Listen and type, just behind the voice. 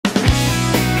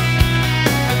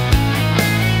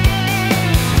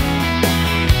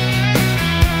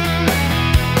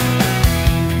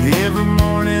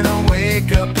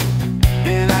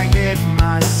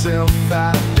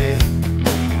out of bed.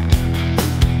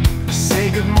 Say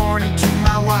good morning to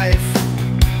my wife,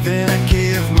 then I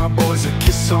give my boys a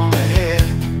kiss on the head.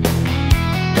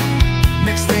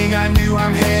 Next thing I knew,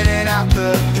 I'm headed out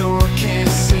the door. Can't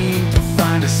seem to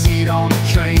find a seat on the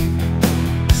train.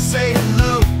 Say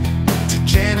hello to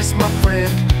Janice, my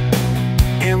friend,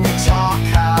 and we talk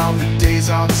how the days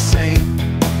are the same.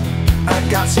 I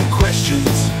got some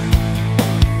questions.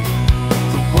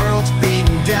 The world's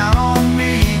beating down on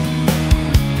me.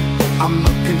 I'm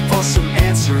looking for some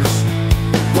answers.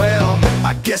 Well,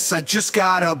 I guess I just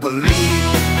gotta believe.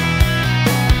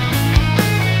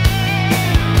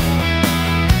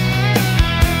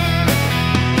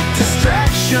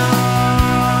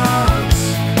 Distractions,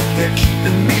 they're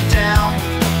keeping me down.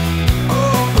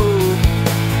 Oh,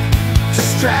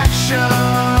 distractions,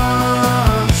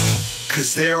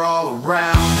 'cause they're all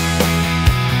around.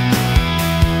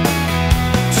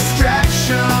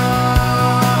 Distractions,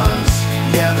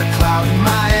 yeah, they're clouding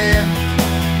my air.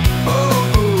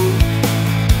 Oh,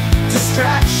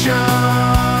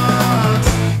 distractions,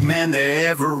 man, they're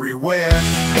everywhere.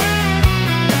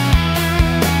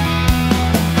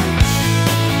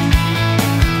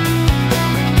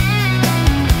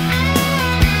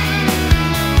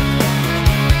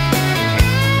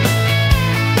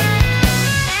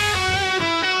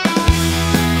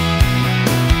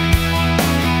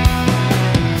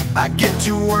 I get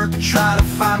to work, try to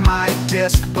find my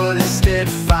desk, but instead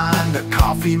find a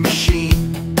coffee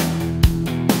machine.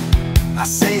 I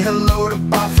say hello to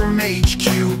Bob from HQ,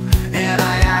 and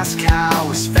I ask how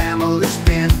his family's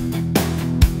been.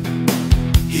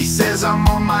 He says I'm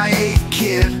on my 8th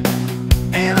kid,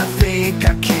 and I think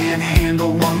I can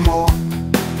handle one more.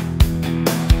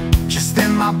 Just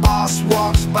then my boss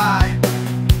walks by,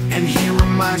 and he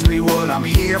reminds me what I'm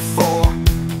here for.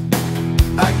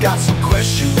 I got some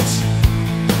questions.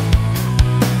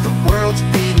 The world's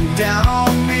beating down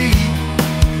on me.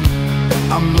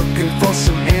 I'm looking for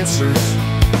some answers.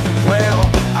 Well,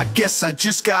 I guess I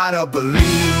just gotta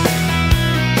believe.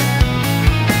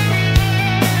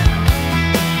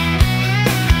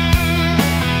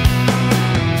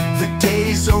 The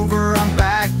day's over, I'm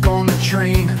back on the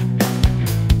train.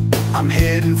 I'm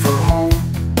heading for home.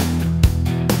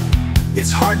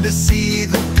 It's hard to see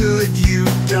the good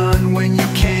you've done when you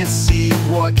can't see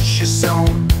what you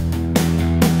sown.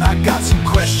 I got some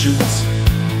questions.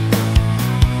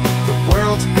 The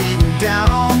world's beating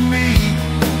down on me.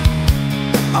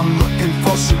 I'm looking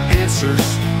for some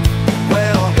answers.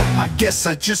 Well, I guess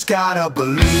I just gotta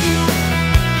believe.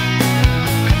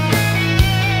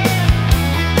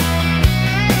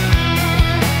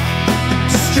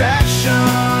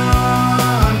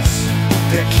 Distractions,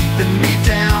 they're keeping me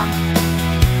down.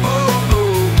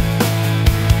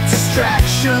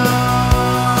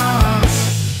 Distractions,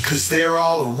 'cause they're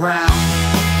all around.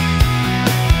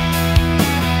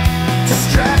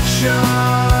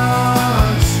 Distractions.